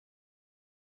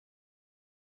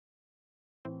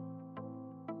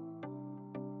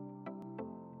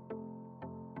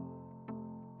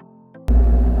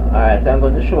Alright, I'm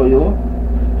going to show you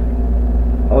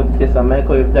how to test a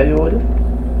microwave diode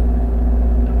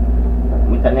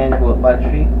with a 9-volt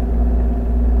battery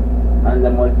and the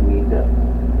multimeter.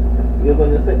 You're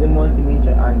going to set the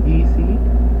multimeter on DC.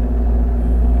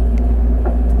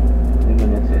 You're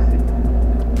going to test it.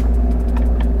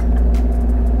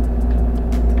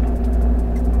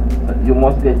 So you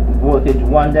must get voltage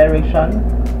one direction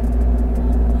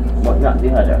but not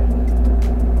the other.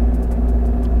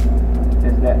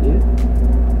 Just like this.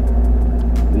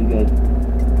 We get,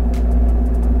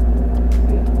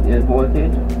 see, there's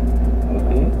voltage.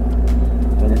 Okay.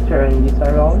 When you turn this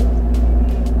around,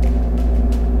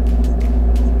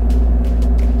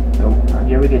 so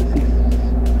here we get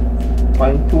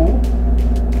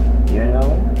 6.2. Here now.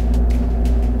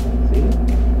 See?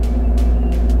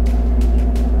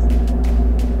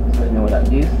 So you know that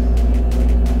this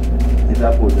is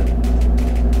a good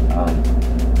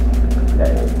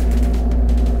diode.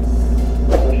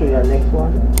 I'll show you the next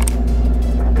one.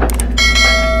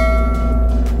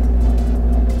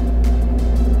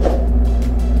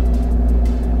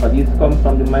 This comes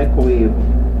from the microwave.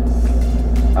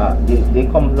 They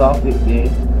comes off with the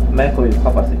microwave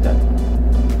capacitor.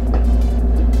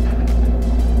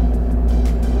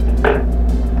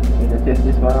 Need to test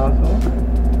this one also.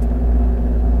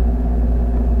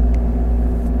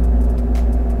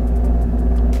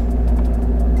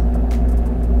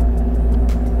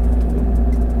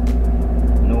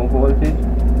 No voltage,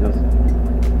 just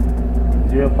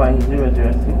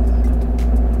 0.006.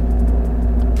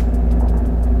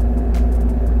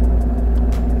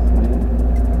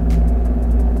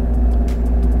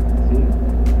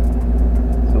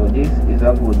 This is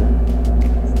a good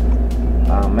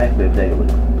microwave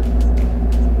diode.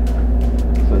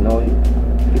 So now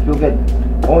if you get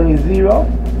only 0,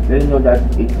 then you know that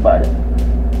it's bad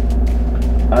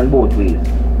on both ways.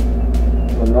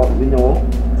 So now we know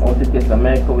how to test a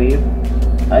microwave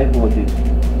high voltage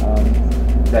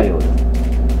diode.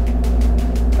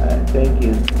 Thank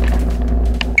you.